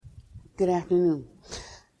Good afternoon.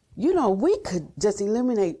 You know, we could just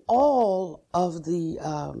eliminate all of the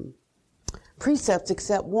precepts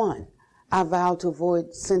except one. I vow to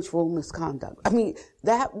avoid sensual misconduct. I mean,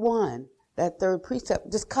 that one, that third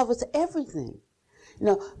precept, just covers everything. You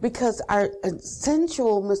know, because our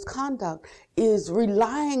sensual misconduct is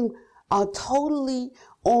relying totally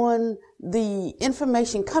on the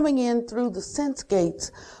information coming in through the sense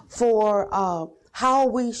gates for how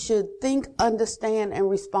we should think, understand, and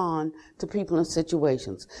respond to people and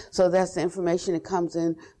situations. So that's the information that comes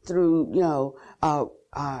in through, you know, our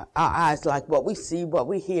eyes, like what we see, what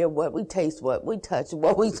we hear, what we taste, what we touch,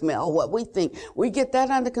 what we smell, what we think. We get that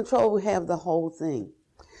under control, we have the whole thing.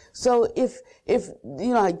 So if you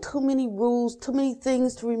know, like too many rules, too many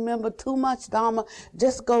things to remember, too much Dharma,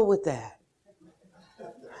 just go with that.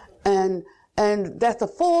 And that's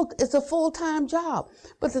it's a full-time job.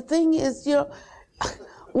 But the thing is, you know,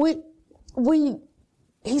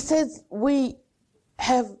 he says we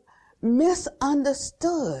have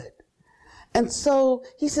misunderstood. And so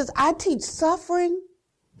he says, I teach suffering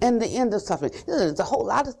and the end of suffering. You know, there's a whole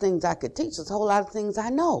lot of things I could teach. There's a whole lot of things I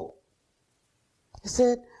know. He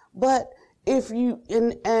said, but if you,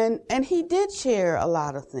 and he did share a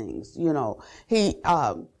lot of things, you know. He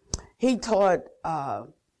taught,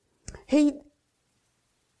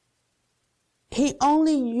 he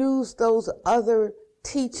only used those other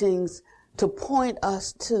teachings to point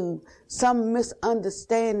us to some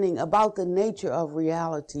misunderstanding about the nature of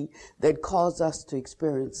reality that caused us to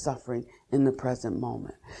experience suffering in the present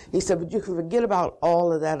moment. He said, but you can forget about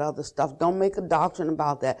all of that other stuff. Don't make a doctrine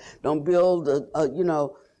about that. Don't build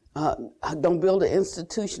don't build an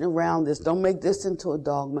institution around this. Don't make this into a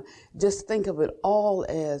dogma. Just think of it all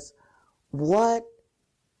as what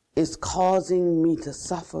is causing me to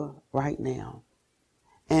suffer right now.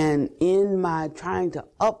 And in my trying to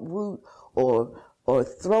uproot or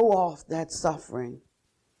throw off that suffering,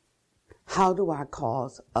 how do I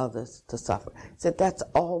cause others to suffer? He said that's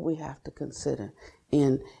all we have to consider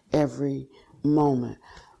in every moment.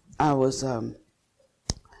 I was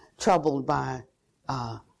troubled by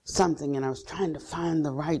something, and I was trying to find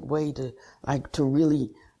the right way to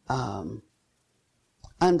really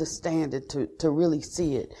understand it, to really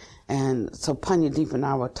see it. And so Pannavati and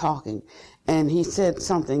I were talking, and he said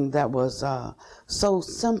something that was so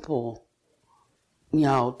simple, you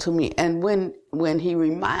know, to me. And when he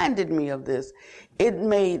reminded me of this, it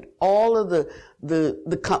made all of the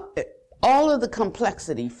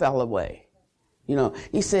complexity fell away. You know,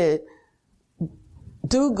 he said,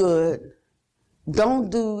 do good, don't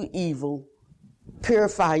do evil,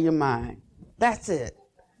 purify your mind. That's it.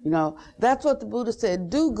 You know, that's what the Buddha said.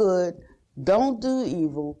 Do good, don't do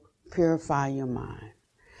evil, purify your mind.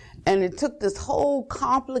 And it took this whole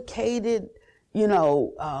complicated, you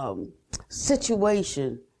know,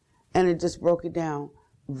 situation, and it just broke it down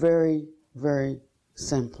very, very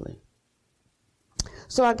simply.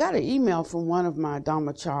 So I got an email from one of my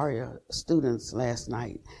Dhammacharya students last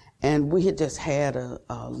night, and we had just had a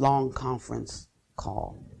long conference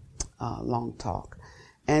call, long talk.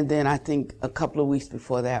 And then I think a couple of weeks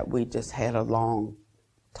before that, we just had a long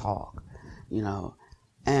talk, you know.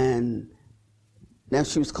 And now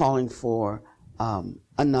she was calling for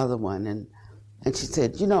another one. And she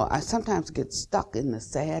said, you know, I sometimes get stuck in the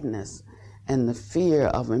sadness and the fear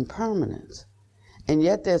of impermanence. And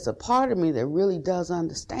yet there's a part of me that really does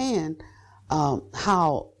understand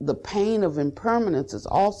how the pain of impermanence is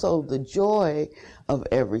also the joy of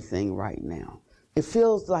everything right now. It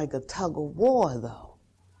feels like a tug of war, though,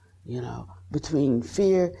 you know, between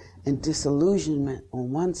fear and disillusionment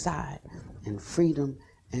on one side and freedom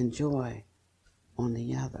and joy on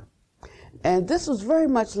the other. And this was very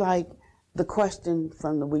much like the question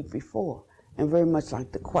from the week before, and very much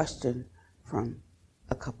like the question from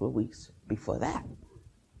a couple of weeks before that.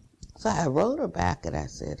 So I wrote her back and I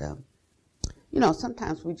said, you know,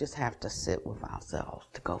 sometimes we just have to sit with ourselves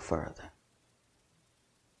to go further.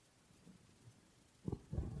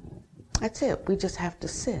 That's it. We just have to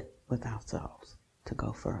sit with ourselves to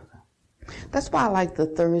go further. That's why I like the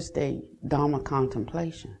Thursday Dharma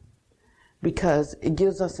contemplation, because it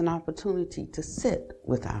gives us an opportunity to sit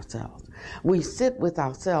with ourselves. We sit with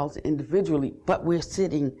ourselves individually, but we're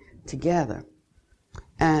sitting together.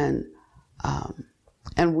 And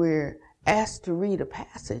we're asked to read a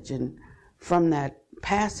passage, and from that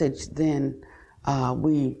passage then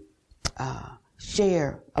we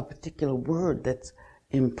share a particular word that's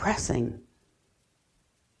impressing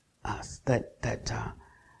us, that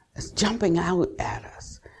is jumping out at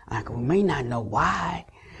us. Like, we may not know why,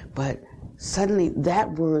 but suddenly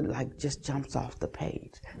that word like just jumps off the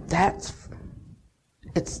page.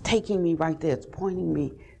 It's taking me right there. It's pointing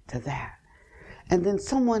me to that. And then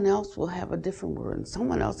someone else will have a different word, and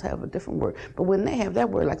someone else have a different word. But when they have that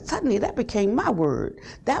word, like suddenly that became my word.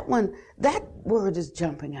 That word is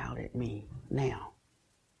jumping out at me now.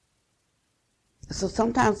 So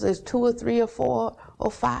sometimes there's 2 or 3 or 4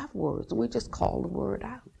 or 5 words, and we just call the word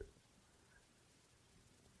out.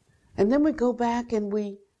 And then we go back and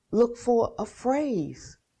we look for a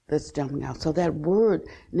phrase that's jumping out. So that word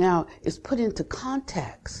now is put into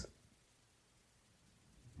context.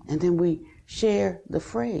 And then we share the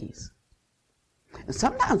phrase. And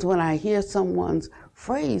sometimes when I hear someone's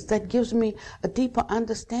phrase, that gives me a deeper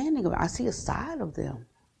understanding of it. I see a side of them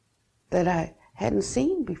that I hadn't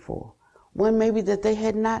seen before. One maybe that they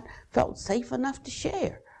had not felt safe enough to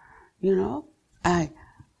share. You know, I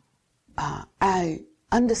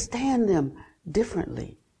understand them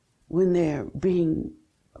differently when they're being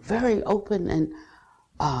very open and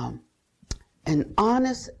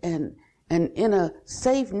honest and in a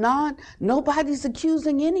safe, nobody's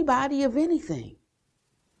accusing anybody of anything.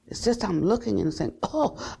 It's just I'm looking and saying,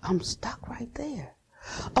 oh, I'm stuck right there.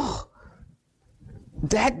 Oh,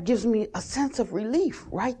 that gives me a sense of relief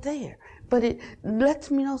right there. But it lets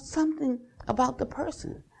me know something about the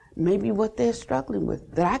person, maybe what they're struggling with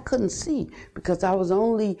that I couldn't see because I was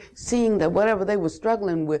only seeing that whatever they were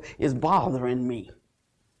struggling with is bothering me,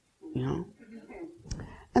 you know?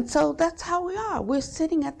 And so that's how we are. We're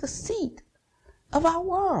sitting at the seat of our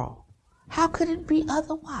world. How could it be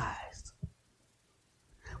otherwise?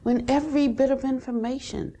 When every bit of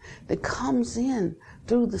information that comes in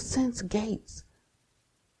through the sense gates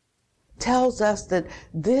tells us that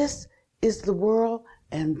this is the world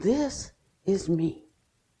and this is me.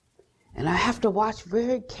 And I have to watch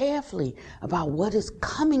very carefully about what is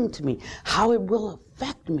coming to me, how it will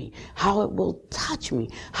affect me, how it will touch me,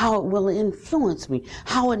 how it will influence me,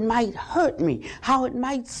 how it might hurt me, how it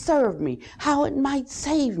might serve me, how it might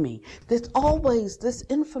save me. There's always this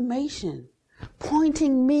information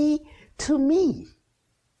pointing me to me.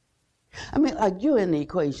 I mean, like you're in the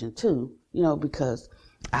equation too, you know, because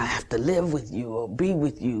I have to live with you or be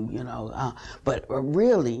with you, you know, but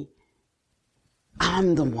really,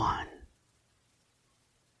 I'm the one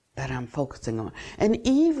that I'm focusing on. And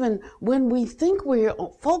even when we think we're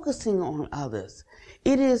focusing on others,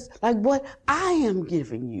 it is like what I am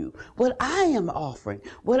giving you, what I am offering,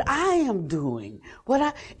 what I am doing,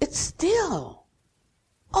 it's still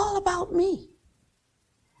all about me.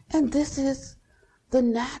 And this is the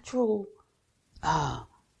natural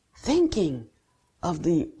thinking of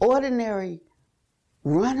the ordinary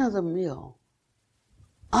run-of-the-mill,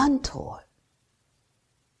 untaught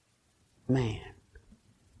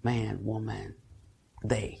man, woman,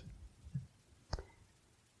 they.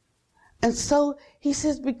 And so he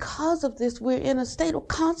says because of this, we're in a state of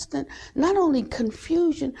constant, not only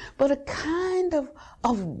confusion, but a kind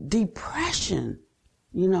of depression,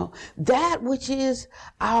 you know, that which is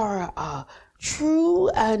our true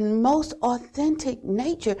and most authentic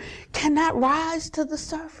nature cannot rise to the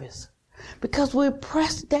surface because we're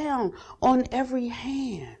pressed down on every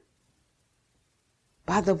hand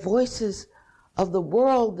by the voices of the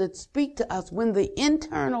world that speak to us when the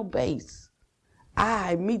internal base,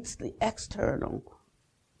 I, meets the external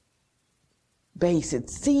base. It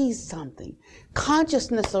sees something.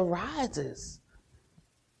 Consciousness arises.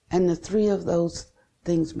 And the three of those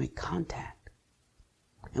things make contact.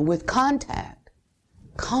 And with contact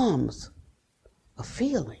comes a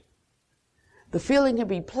feeling. The feeling can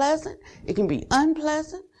be pleasant, it can be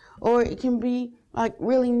unpleasant, or it can be like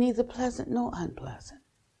really neither pleasant nor unpleasant.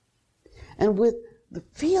 And with the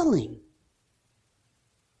feeling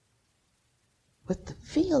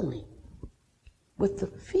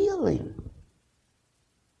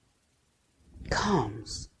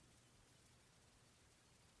comes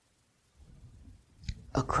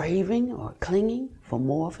a craving or a clinging for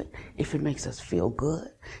more of it, if it makes us feel good,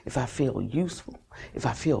 if I feel useful, if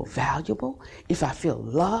I feel valuable, if I feel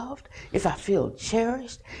loved, if I feel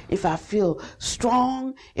cherished, if I feel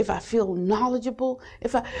strong, if I feel knowledgeable,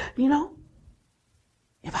 if I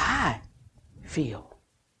feel,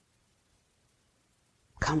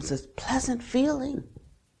 comes this pleasant feeling.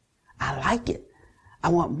 I like it. I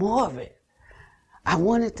want more of it. I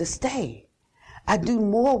want it to stay. I do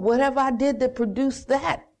more, whatever I did that produced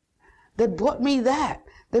that brought me that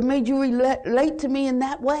made you relate to me in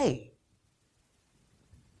that way.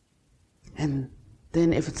 And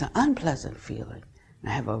then if it's an unpleasant feeling,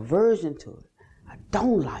 and I have aversion to it, I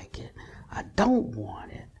don't like it, I don't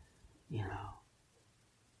want it, you know,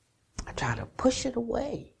 I try to push it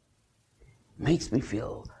away. It makes me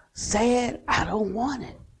feel sad, I don't want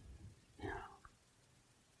it.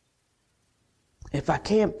 If I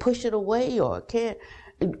can't push it away or can't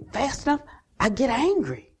fast enough, I get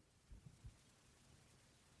angry.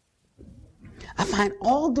 I find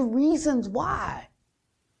all the reasons why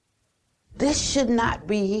this should not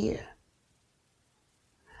be here.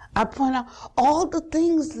 I point out all the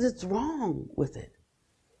things that's wrong with it.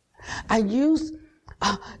 I use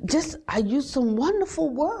some wonderful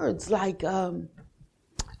words like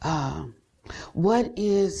what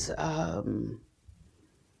is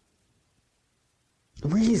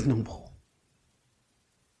reasonable?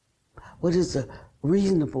 What is a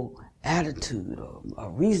reasonable attitude or a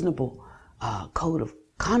reasonable code of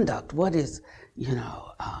conduct? What is,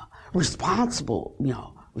 responsible,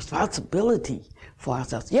 responsibility for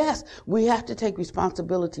ourselves? Yes, we have to take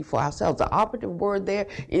responsibility for ourselves. The operative word there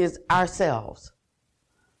is ourselves.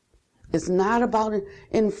 It's not about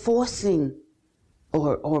enforcing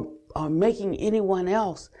or making anyone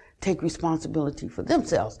else take responsibility for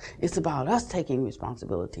themselves. It's about us taking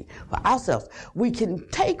responsibility for ourselves. We can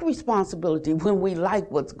take responsibility when we like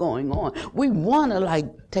what's going on. We want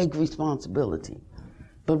to take responsibility.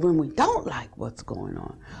 But when we don't like what's going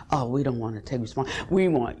on, we don't want to take responsibility. We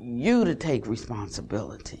want you to take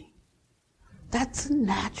responsibility. That's a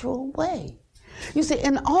natural way. You see,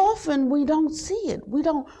 and often we don't see it. We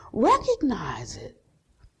don't recognize it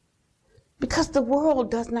because the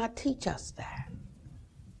world does not teach us that.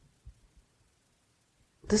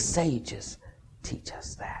 The sages teach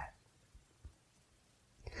us that.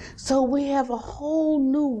 So we have a whole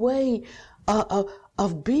new way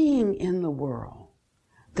of being in the world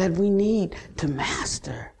that we need to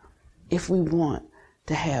master if we want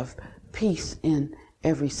to have peace in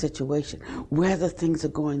every situation, whether things are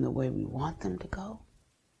going the way we want them to go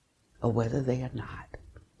or whether they are not.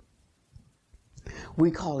 We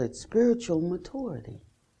call it spiritual maturity.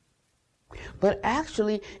 But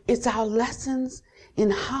actually, it's our lessons in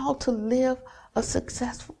how to live a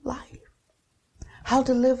successful life, how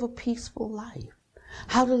to live a peaceful life,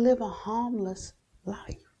 how to live a harmless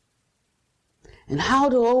life, and how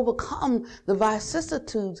to overcome the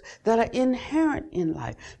vicissitudes that are inherent in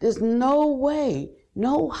life. There's no way,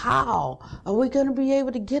 no how are we going to be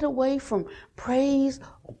able to get away from praise,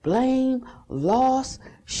 blame, loss,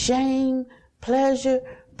 shame, pleasure,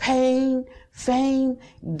 pain, fame,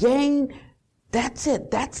 gain. That's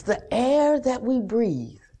it. That's the air that we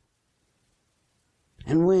breathe.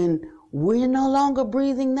 And when we're no longer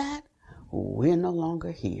breathing that, we're no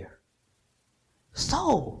longer here.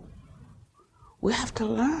 So, we have to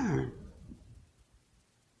learn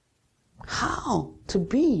how to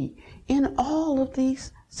be in all of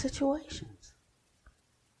these situations.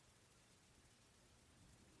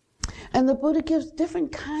 And the Buddha gives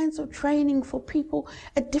different kinds of training for people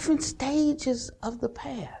at different stages of the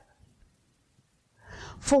path.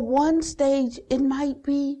 For one stage, it might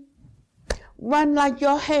be run like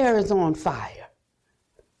your hair is on fire.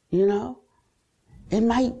 It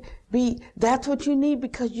might be that's what you need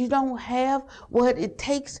because you don't have what it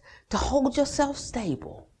takes to hold yourself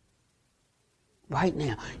stable. Right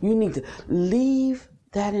now, you need to leave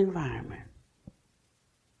that environment.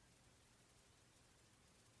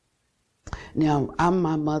 Now, I'm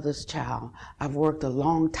my mother's child. I've worked a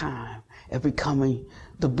long time at becoming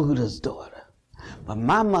the Buddha's daughter. But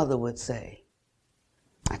my mother would say,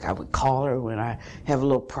 like I would call her when I have a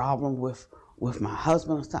little problem with my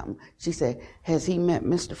husband or something. She said, has he met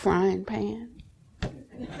Mr. Frying Pan?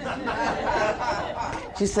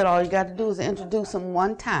 She said, all you got to do is introduce him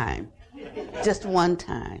one time. Just one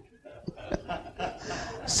time.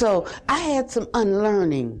 So I had some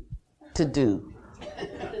unlearning to do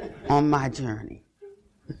on my journey.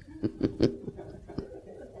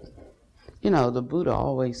 The Buddha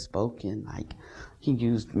always spoke in he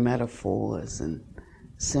used metaphors and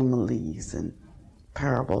similes and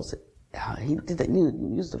parables. He did that. He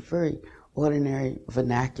used a very ordinary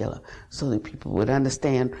vernacular so that people would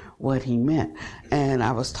understand what he meant. And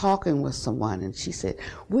I was talking with someone, and she said,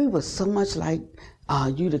 we would so much like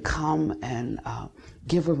you to come and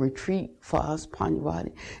give a retreat for us,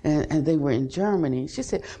 Pannavati. And they were in Germany. She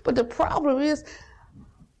said, but the problem is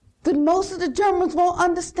that most of the Germans won't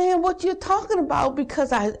understand what you're talking about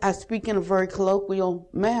because I speak in a very colloquial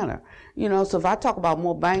manner. So if I talk about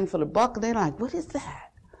more bang for the buck, they're like, what is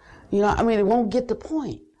that? It won't get the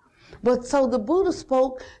point. But so the Buddha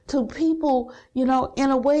spoke to people, in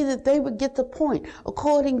a way that they would get the point,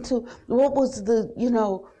 according to what was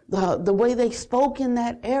the way they spoke in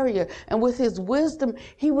that area. And with his wisdom,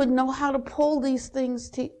 he would know how to pull these things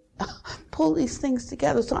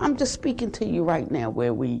together. So I'm just speaking to you right now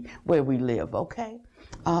where we live, okay?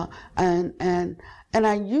 And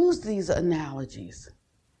I use these analogies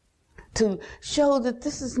to show that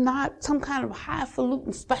this is not some kind of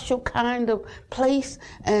highfalutin special kind of place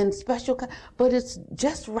and special, but it's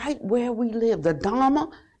just right where we live. The Dharma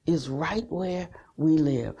is right where we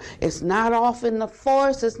live. It's not off in the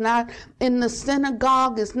forest. It's not in the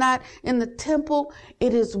synagogue. It's not in the temple.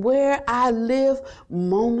 It is where I live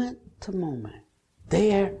moment to moment.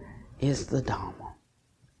 There is the Dharma.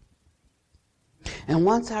 And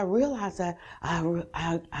once I realize that,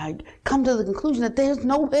 I come to the conclusion that there's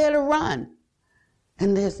nowhere to run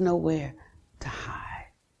and there's nowhere to hide.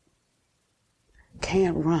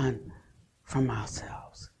 Can't run from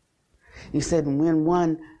ourselves. He said when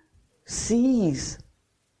one sees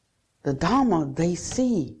the Dharma, they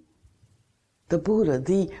see the Buddha,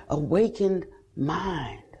 the awakened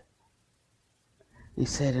mind. He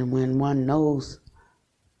said, and when one knows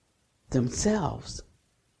themselves,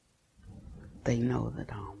 they know the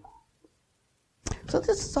Dharma. So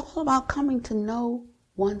this is all about coming to know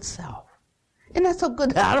oneself. Isn't that so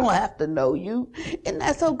good that I don't have to know you? Isn't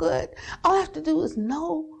that so good? All I have to do is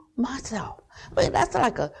know myself. But that's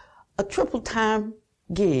like a triple-time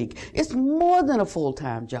gig. It's more than a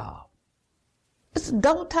full-time job. It's a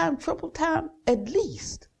double-time, triple-time at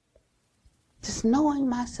least. Just knowing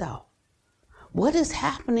myself. What is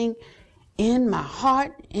happening in my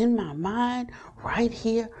heart, in my mind, right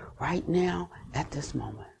here, right now, at this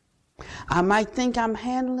moment. I might think I'm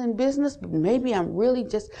handling business, but maybe I'm really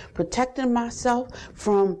just protecting myself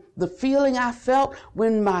from the feeling I felt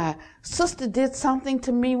when my sister did something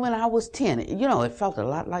to me when I was 10. You know, it felt a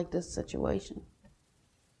lot like this situation.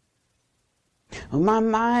 My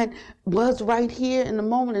mind was right here in the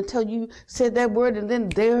moment until you said that word, and then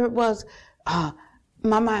there it was.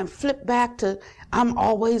 My mind flipped back to, I'm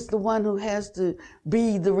always the one who has to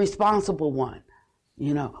be the responsible one.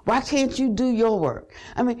 You know, why can't you do your work?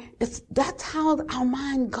 I mean, that's how our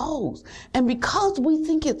mind goes. And because we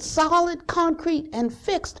think it's solid, concrete, and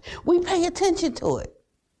fixed, we pay attention to it.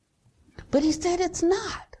 But he said it's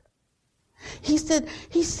not. He said,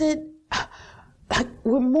 like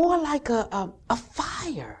we're more like a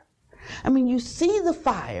fire. I mean, you see the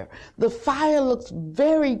fire. The fire looks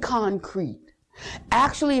very concrete.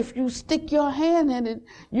 Actually, if you stick your hand in it,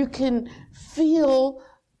 you can feel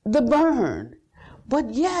the burn.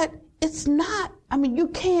 But yet, it's not. I mean, you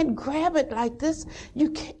can't grab it like this.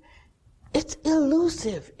 You can't. It's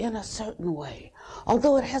elusive in a certain way,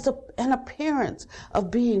 although it has an appearance of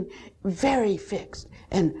being very fixed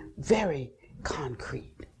and very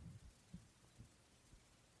concrete.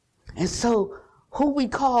 And so, who we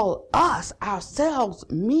call us, ourselves,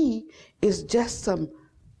 me, is just some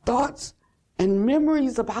thoughts and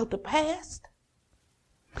memories about the past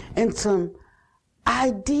and some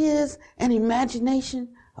ideas and imagination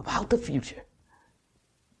about the future.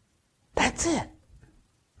 That's it.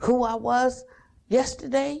 Who I was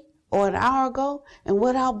yesterday or an hour ago and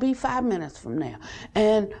what I'll be 5 minutes from now.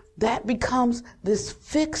 And that becomes this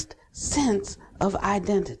fixed sense of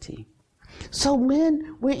identity. So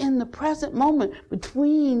when we're in the present moment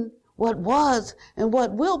between what was and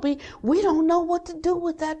what will be, we don't know what to do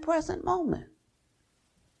with that present moment.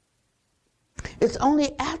 It's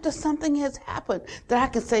only after something has happened that I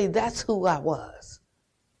can say that's who I was.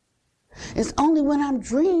 It's only when I'm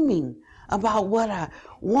dreaming about what I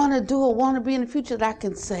want to do or want to be in the future that I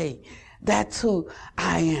can say that's who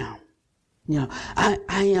I am. You know,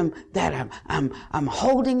 I am that. I'm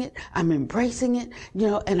holding it, I'm embracing it, you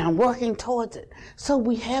know, and I'm working towards it. So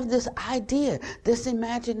we have this idea, this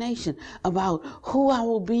imagination about who I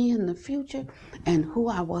will be in the future and who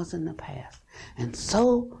I was in the past. And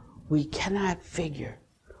so we cannot figure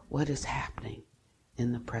what is happening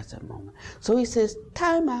in the present moment. So he says,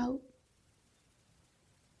 time out.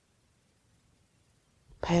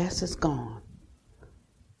 Past is gone,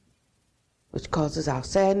 which causes our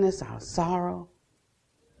sadness, our sorrow.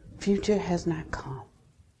 Future has not come,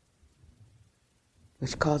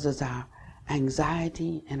 which causes our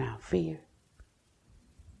anxiety and our fear.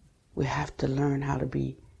 We have to learn how to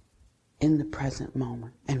be in the present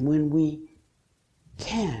moment. And when we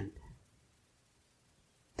can,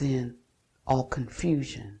 then all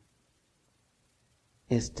confusion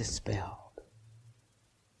is dispelled.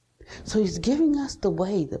 So he's giving us the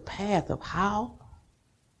way, the path of how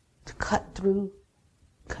to cut through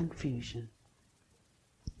confusion.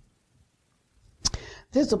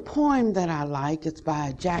 There's a poem that I like. It's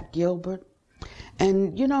by Jack Gilbert.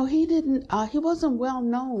 And, you know, he wasn't well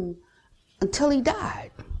known until he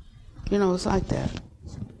died. You know, it's like that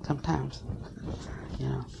sometimes. You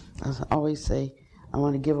know, I always say, I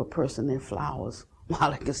want to give a person their flowers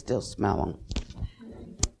while I can still smell them.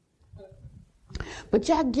 But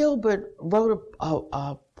Jack Gilbert wrote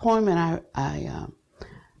a poem, and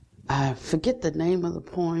I forget the name of the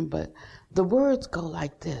poem, but the words go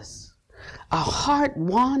like this. Our heart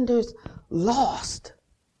wanders lost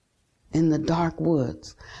in the dark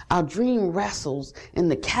woods. Our dream wrestles in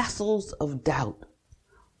the castles of doubt.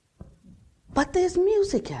 But there's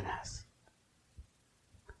music in us.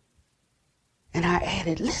 And I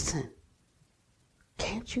added, listen,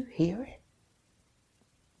 can't you hear it?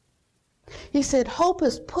 He said, hope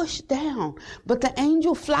is pushed down, but the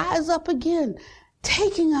angel flies up again,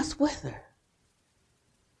 taking us with her.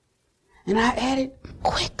 And I added,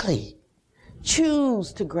 quickly,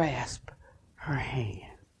 choose to grasp her hand.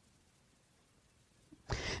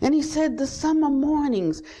 And he said, the summer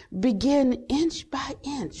mornings begin inch by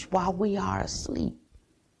inch while we are asleep,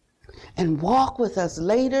 and walk with us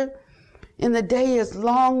later in the day as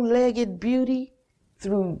long-legged beauty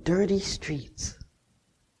through dirty streets.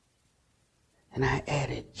 And I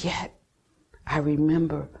added, yet I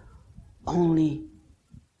remember only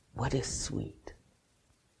what is sweet.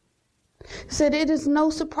 He said, it is no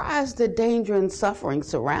surprise that danger and suffering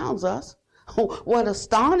surrounds us. What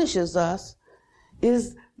astonishes us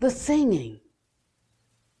is the singing.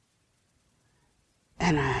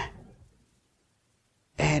 And I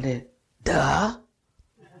added, duh,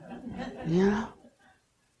 you know.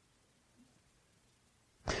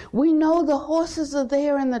 We know the horses are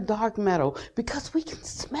there in the dark meadow because we can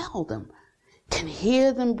smell them, can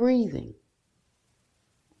hear them breathing.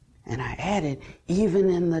 And I added, even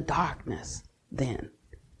in the darkness, then,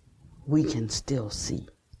 we can still see.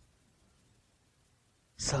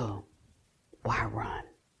 So, why run?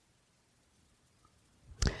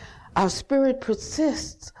 Our spirit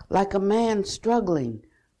persists like a man struggling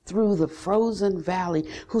through the frozen valley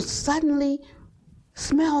who suddenly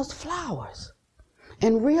smells flowers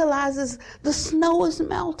and realizes the snow is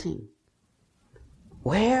melting.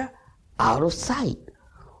 Where? Out of sight,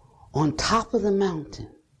 on top of the mountain.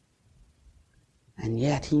 And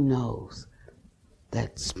yet he knows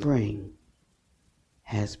that spring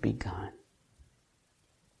has begun.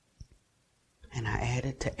 And I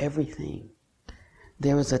added to everything,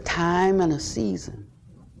 there is a time and a season.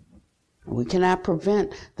 We cannot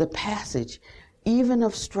prevent the passage even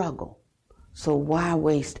of struggle. So why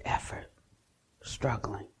waste effort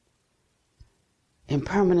struggling?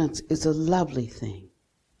 Impermanence is a lovely thing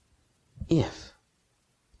if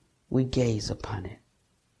we gaze upon it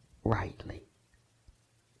rightly.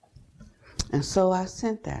 And so I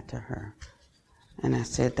sent that to her. And I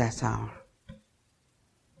said, that's our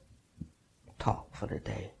talk for the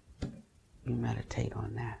day. You meditate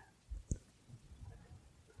on that.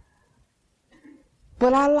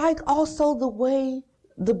 But I like also the way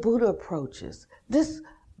the Buddha approaches. This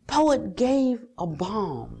poet gave a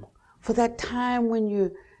balm for that time when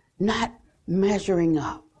you're not measuring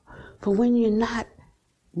up, for when you're not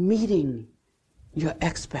meeting your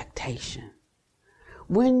expectation,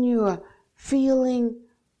 when you're feeling,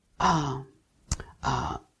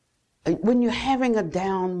 when you're having a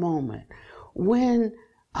down moment, when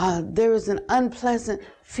there is an unpleasant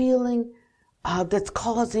feeling that's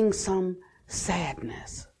causing some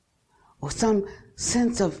sadness or some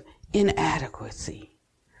sense of inadequacy,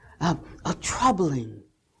 a troubling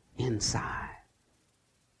inside.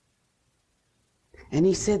 And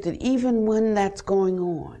he said that even when that's going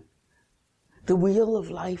on, the wheel of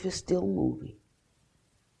life is still moving.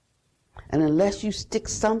 And unless you stick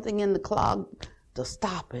something in the clog to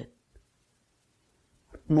stop it,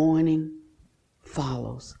 morning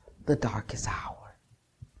follows the darkest hour.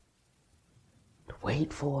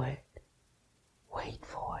 Wait for it, wait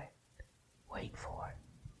for it, wait for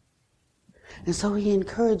it. And so he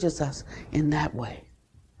encourages us in that way.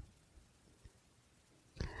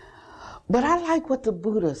 But I like what the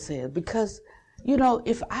Buddha said, because, you know,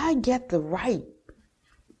 if I get the right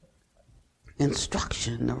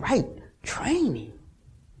instruction, the right training,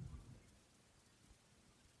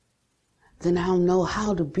 then I'll know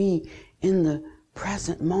how to be in the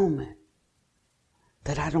present moment,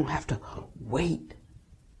 that I don't have to wait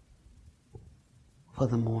for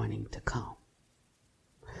the morning to come.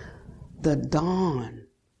 The dawn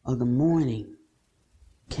of the morning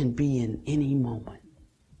can be in any moment.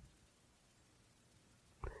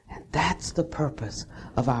 And that's the purpose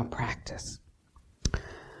of our practice.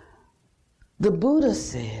 The Buddha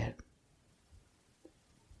said,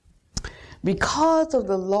 because of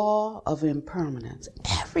the law of impermanence,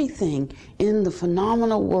 everything in the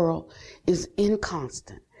phenomenal world is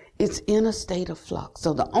inconstant. It's in a state of flux.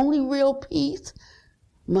 So the only real peace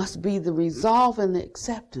must be the resolve and the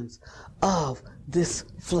acceptance of this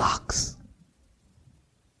flux.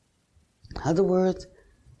 In other words,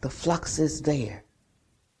 the flux is there.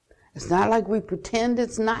 It's not like we pretend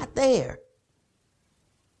it's not there.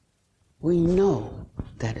 We know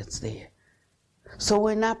that it's there. So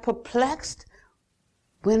we're not perplexed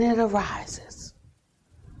when it arises.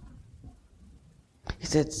 He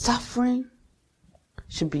said suffering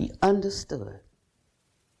should be understood.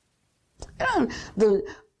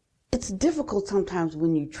 It's difficult sometimes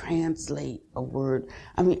when you translate a word.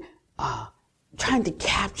 Trying to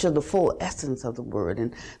capture the full essence of the word.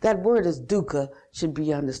 And that word is dukkha should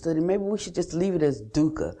be understood. And maybe we should just leave it as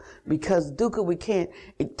dukkha, because dukkha we can't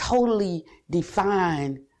totally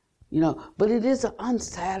define, but it is an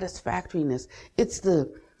unsatisfactoriness. It's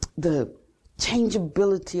the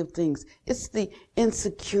changeability of things. It's the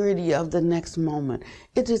insecurity of the next moment.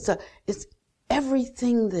 It's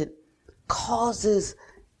everything that causes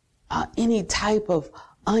any type of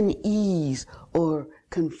unease or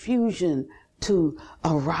confusion to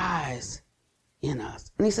arise in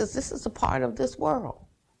us. And he says, this is a part of this world.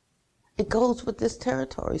 It goes with this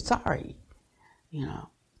territory. Sorry.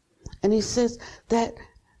 And he says that,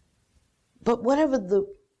 but whatever the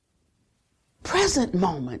present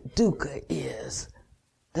moment dukkha is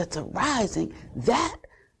that's arising, that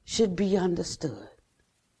should be understood.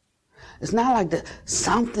 It's not like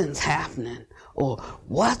something's happening or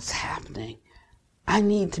what's happening. I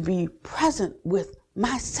need to be present with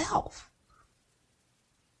myself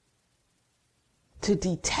to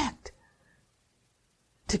detect,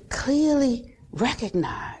 to clearly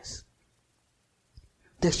recognize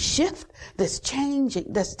the shift that's changing,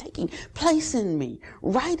 that's taking place in me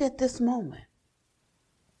right at this moment.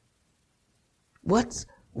 What's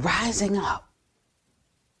rising up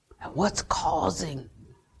and what's causing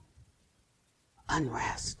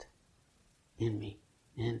unrest in me.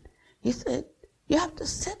 And he said, you have to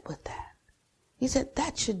sit with that. He said,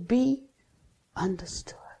 that should be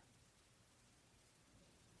understood.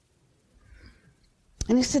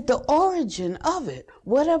 And he said, the origin of it,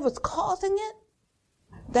 whatever's causing it,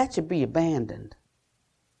 that should be abandoned.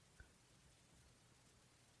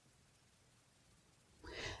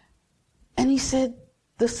 And he said,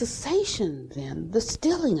 the cessation then, the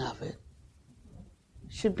stilling of it,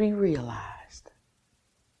 should be realized.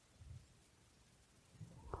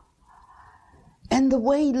 And the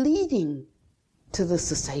way leading to the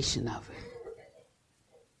cessation of it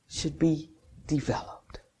should be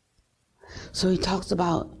developed. So he talks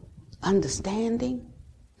about understanding.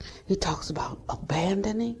 He talks about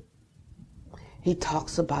abandoning. He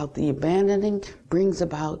talks about the abandoning brings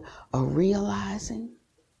about a realizing.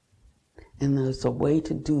 And there's a way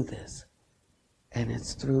to do this. And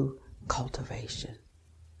it's through cultivation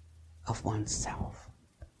of oneself,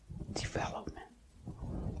 development.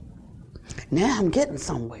 Now I'm getting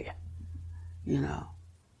somewhere,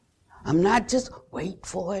 I'm not just waiting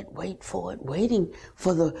for it, waiting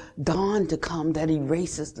for the dawn to come that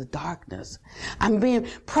erases the darkness. I'm being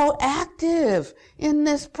proactive in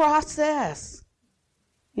this process.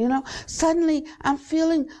 Suddenly I'm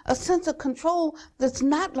feeling a sense of control that's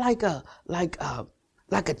not like a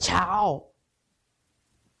child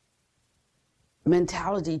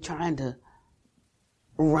mentality trying to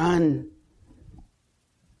run.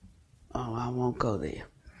 Oh, I won't go there.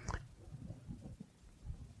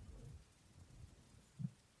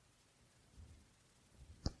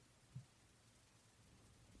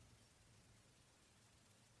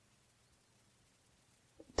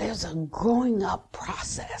 There's a growing up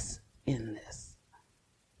process in this.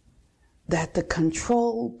 That the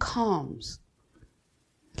control comes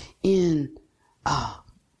in a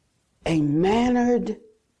mannered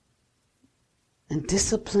and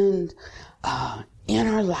disciplined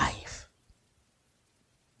inner life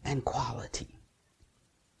and quality.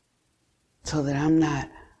 So that I'm not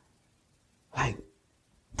like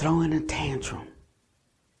throwing a tantrum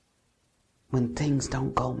when things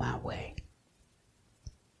don't go my way.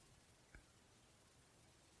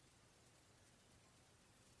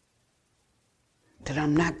 That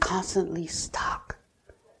I'm not constantly stuck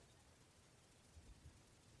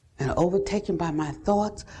and overtaken by my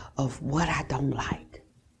thoughts of what I don't like.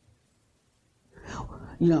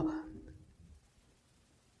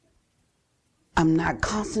 I'm not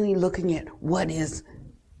constantly looking at what is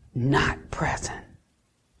not present.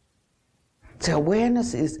 So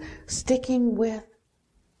awareness is sticking with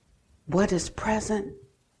what is present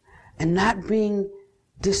and not being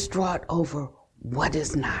distraught over what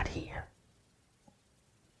is not here.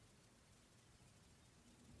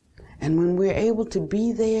 And when we're able to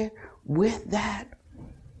be there with that,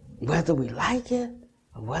 whether we like it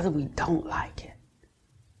or whether we don't like it,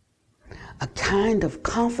 a kind of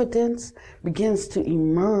confidence begins to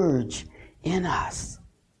emerge in us.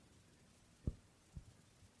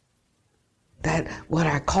 That what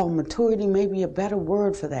I call maturity may be a better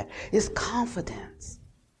word for that, is confidence.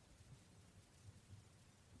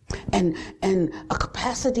 and a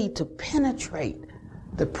capacity to penetrate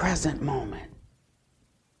the present moment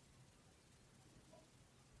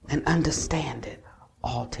and understand it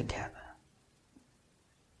altogether.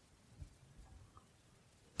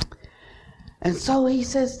 And so he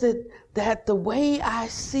says that the way I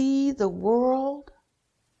see the world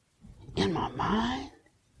in my mind,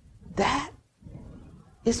 that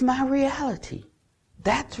is my reality.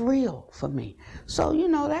 That's real for me. So,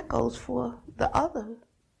 that goes for the other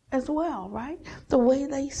as well, right? The way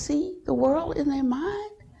they see the world in their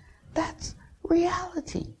mind, that's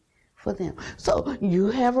reality for them. So you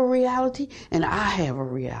have a reality and I have a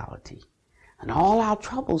reality. And all our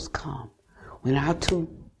troubles come when our two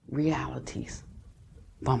realities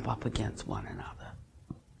bump up against one another,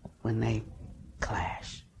 when they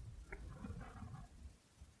clash.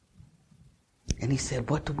 And he said,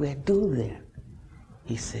 what do we do then?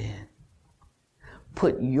 He said,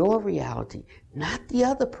 put your reality, not the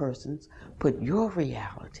other person's, put your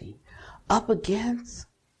reality up against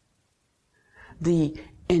the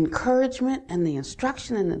encouragement and the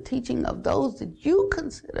instruction and the teaching of those that you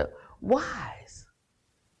consider wise,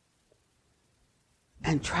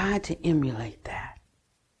 and try to emulate that.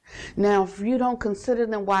 Now, if you don't consider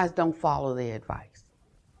them wise, don't follow their advice.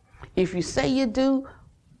 If you say you do,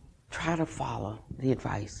 try to follow the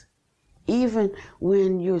advice, even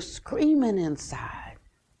when you're screaming inside,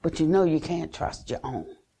 but you can't trust your own.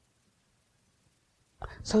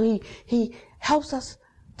 So he helps us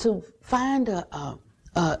to find a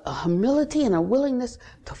humility and a willingness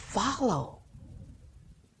to follow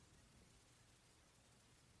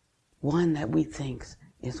one that we think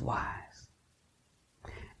is wise.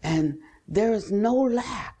 And there is no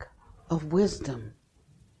lack of wisdom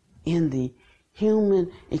in the human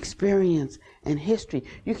experience and history.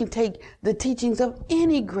 You can take the teachings of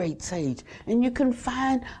any great sage and you can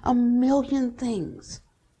find a million things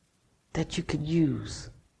that you could use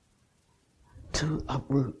to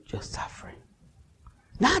uproot your suffering.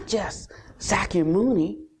 Not just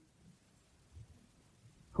Sakyamuni,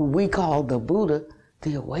 who we call the Buddha,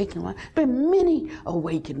 the awakened one. There have been many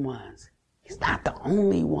awakened ones. He's not the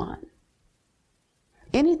only one.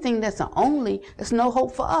 Anything that's an only, there's no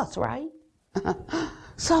hope for us, right?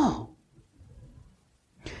 So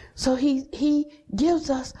he gives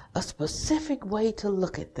us a specific way to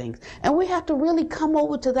look at things. And we have to really come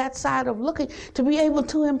over to that side of looking to be able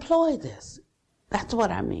to employ this. That's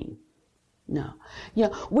what I mean. No.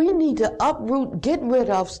 We need to uproot, get rid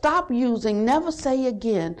of, stop using, never say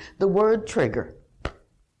again the word trigger.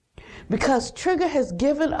 Because trigger has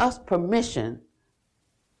given us permission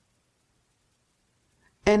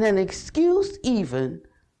and an excuse even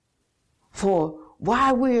for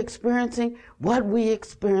why we're experiencing what we're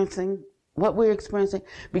experiencing,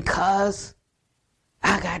 because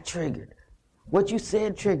I got triggered. What you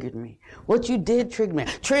said triggered me. What you did triggered me.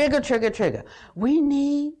 Trigger. We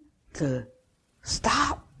need to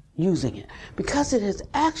stop using it because it has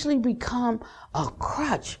actually become a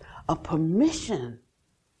crutch, a permission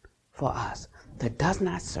for us that does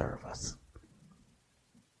not serve us.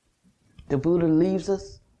 The Buddha leaves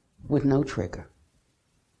us with no trigger.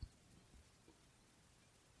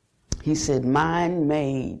 He said, mind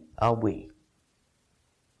made are we.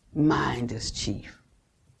 Mind is chief.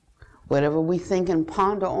 Whatever we think and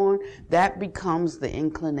ponder on, that becomes the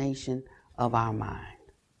inclination of our mind.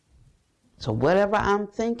 So whatever I'm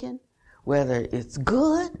thinking, whether it's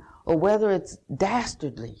good or whether it's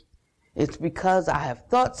dastardly, it's because I have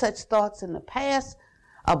thought such thoughts in the past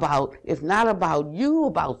about, if not about you,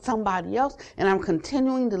 about somebody else, and I'm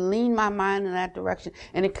continuing to lean my mind in that direction,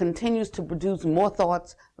 and it continues to produce more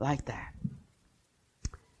thoughts like that.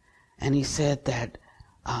 And he said that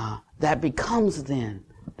that becomes then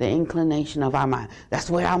the inclination of our mind. That's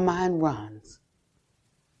where our mind runs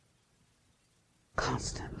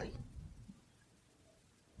constantly.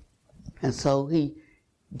 And so he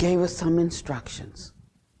gave us some instructions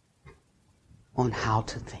on how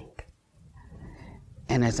to think.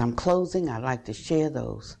 And as I'm closing, I'd like to share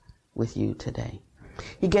those with you today.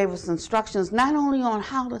 He gave us instructions not only on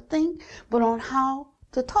how to think, but on how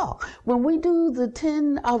to talk. When we do the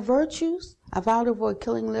 10 virtues, I vow to avoid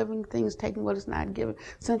killing living things, taking what is not given,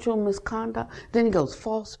 sensual misconduct. Then he goes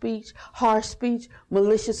false speech, harsh speech,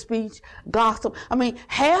 malicious speech, gossip.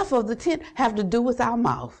 Half of the 10 have to do with our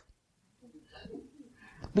mouth.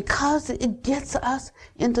 Because it gets us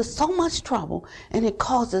into so much trouble and it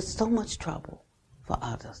causes so much trouble for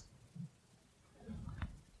others.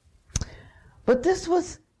 But this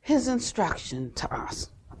was his instruction to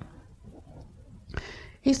us.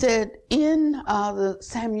 He said in the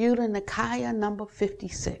Samyutta Nikaya number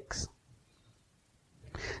 56,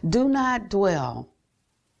 do not dwell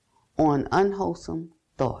on unwholesome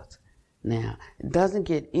thoughts. Now, it doesn't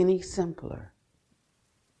get any simpler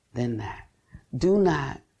than that. Do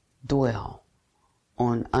not dwell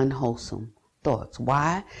on unwholesome thoughts.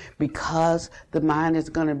 Why? Because the mind is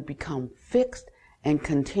going to become fixed and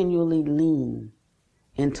continually lean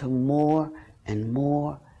into more and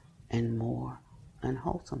more and more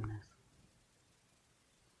unwholesomeness.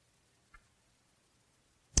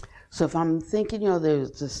 So if I'm thinking,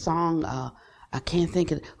 there's this song, I can't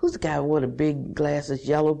think of it. Who's the guy with the big glasses,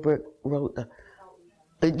 yellow brick, wrote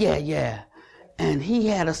yeah. And he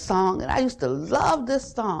had a song, and I used to love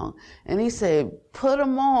this song. And he said, put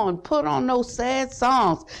on those sad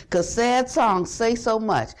songs, because sad songs say so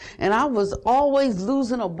much. And I was always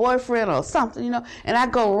losing a boyfriend or something, and I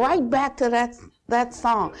go right back to that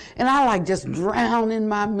song. And I just drown in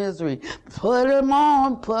my misery. Put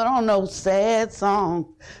on those sad songs,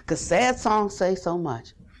 because sad songs say so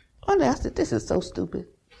much. And I said, this is so stupid.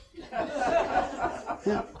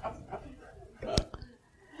 Yeah.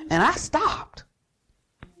 And I stopped.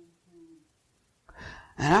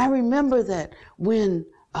 And I remember that when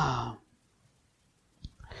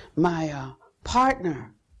my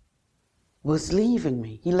partner was leaving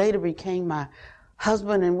me, he later became my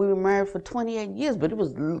husband, and we were married for 28 years, but it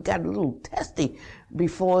got a little testy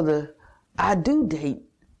before the I do date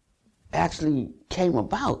actually came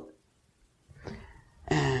about.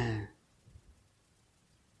 And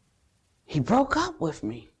he broke up with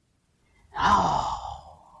me.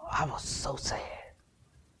 Oh, I was so sad.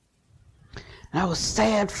 And I was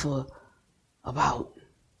sad for about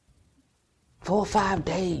 4 or 5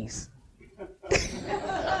 days. But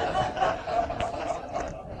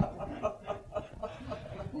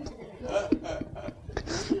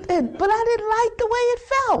I didn't like the way it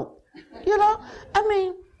felt.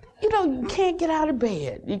 You can't get out of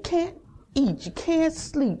bed. You can't eat. You can't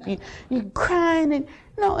sleep. You're crying. And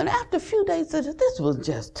after a few days, this was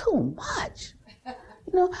just too much.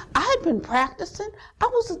 I had been practicing. I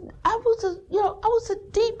was a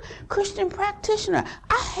deep Christian practitioner.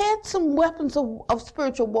 I had some weapons of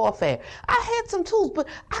spiritual warfare. I had some tools, but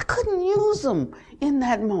I couldn't use them in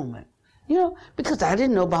that moment. Because I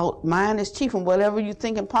didn't know about mind is chief, and whatever you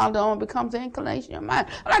think and ponder on becomes the inclination of your mind.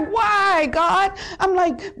 I'm like, why, God? I'm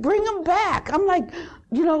like, bring them back. I'm like,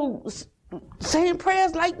 saying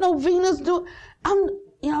prayers like novenas do.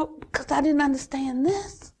 Because I didn't understand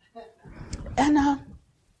this. And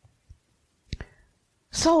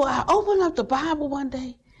so I opened up the Bible one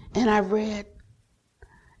day, and I read,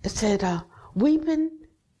 it said, weeping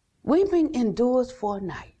endures for a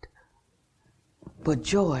night, but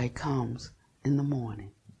joy comes in the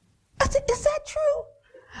morning. I said, is that true?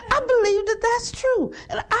 I believe that's true.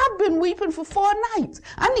 And I've been weeping for 4 nights.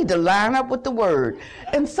 I need to line up with the word.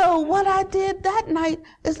 And so what I did that night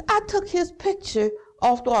is I took his picture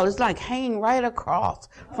off the wall. It's like hanging right across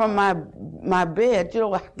from my bed.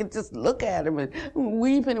 I could just look at him and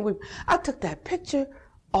weeping and weeping. I took that picture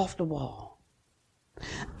off the wall.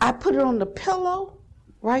 I put it on the pillow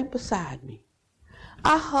right beside me.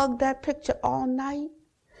 I hugged that picture all night.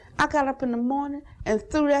 I got up in the morning and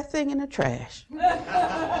threw that thing in the trash.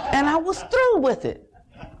 And I was through with it.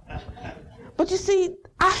 But you see,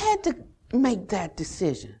 I had to make that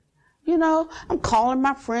decision. I'm calling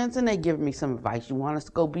my friends and they giving me some advice. You want us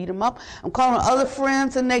to go beat them up? I'm calling other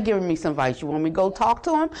friends and they're giving me some advice. You want me to go talk to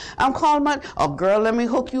them? I'm calling girl, let me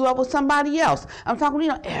hook you up with somebody else. I'm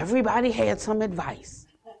talking, everybody had some advice.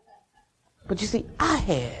 But you see, I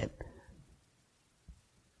had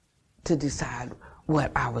to decide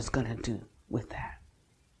what I was going to do with that.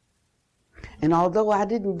 And although I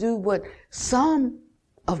didn't do what some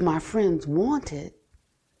of my friends wanted,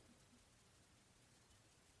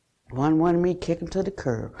 one wanted me to kick him to the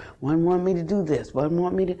curb. One wanted me to do this. One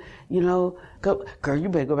wanted me to, go, girl, you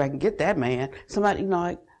better go back and get that man. Somebody,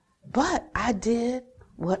 but I did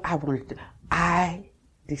what I wanted to do. I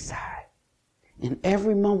decide. In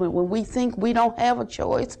every moment when we think we don't have a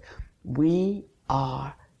choice, we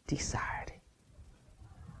are deciding.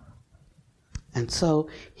 And so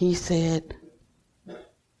he said,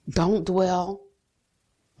 don't dwell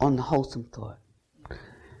on the wholesome thought.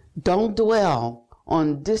 Don't dwell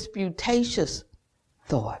on disputatious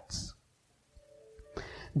thoughts.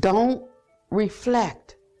 Don't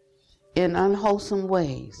reflect in unwholesome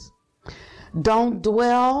ways. Don't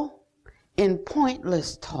dwell in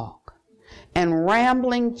pointless talk and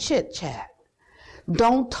rambling chit-chat.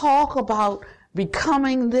 Don't talk about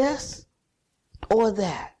becoming this or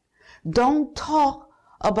that. Don't talk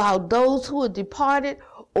about those who are departed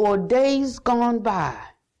or days gone by.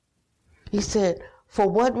 He said, for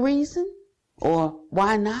what reason? Or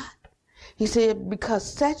why not? He said, because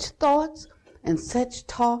such thoughts and such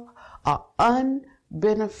talk are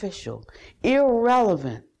unbeneficial,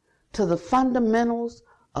 irrelevant to the fundamentals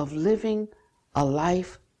of living a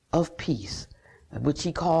life of peace, which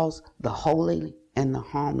he calls the holy and the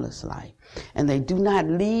harmless life. And they do not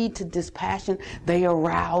lead to dispassion, they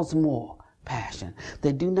arouse more passion.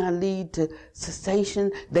 They do not lead to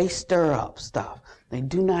cessation, they stir up stuff. They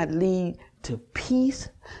do not lead to peace,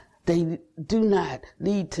 they do not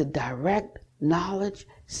lead to direct knowledge,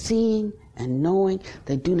 seeing and knowing.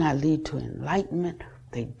 They do not lead to enlightenment,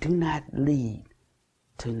 they do not lead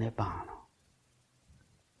to nibbana.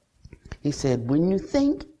 He said, when you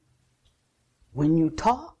think, when you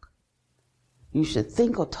talk, you should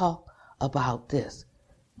think or talk about this.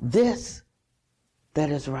 This that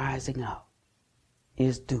is rising up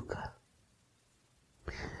is dukkha.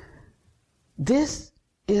 This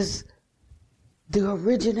is the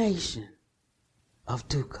origination of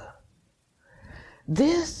dukkha.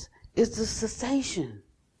 This is the cessation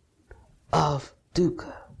of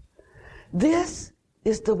dukkha. This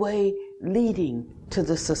is the way leading to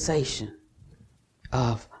the cessation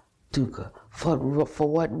of dukkha. For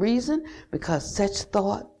what reason? Because such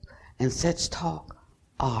thought and such talk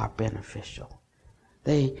are beneficial.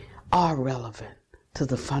 They are relevant to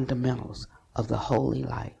the fundamentals of the holy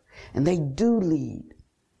life. And they do lead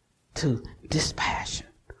to dispassion,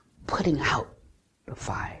 putting out the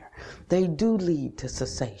fire. They do lead to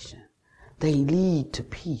cessation. They lead to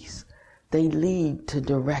peace. They lead to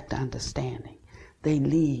direct understanding. They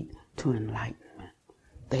lead to enlightenment.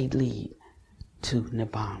 They lead to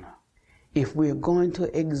nibbana. If we're going to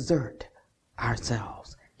exert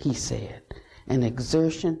ourselves, he said, an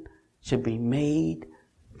exertion should be made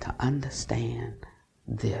to understand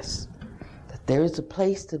this, that there is a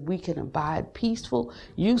place that we can abide peaceful,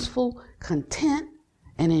 useful, content,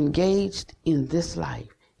 and engaged in this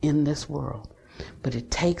life, in this world. But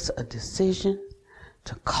it takes a decision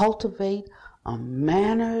to cultivate a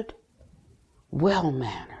mannered,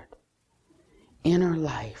 well-mannered inner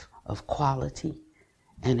life of quality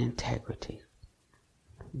and integrity.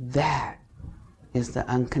 That is the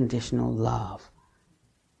unconditional love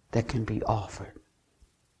that can be offered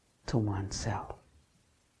to oneself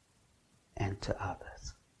and to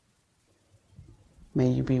others. May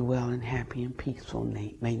you be well and happy and peaceful.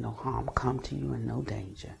 May no harm come to you and no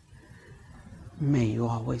danger. May you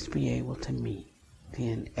always be able to meet the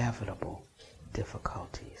inevitable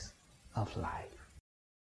difficulties of life.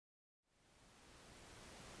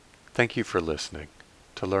 Thank you for listening.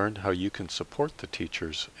 To learn how you can support the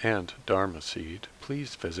teachers and Dharma Seed,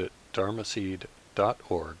 please visit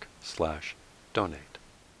dharmaseed.org/donate.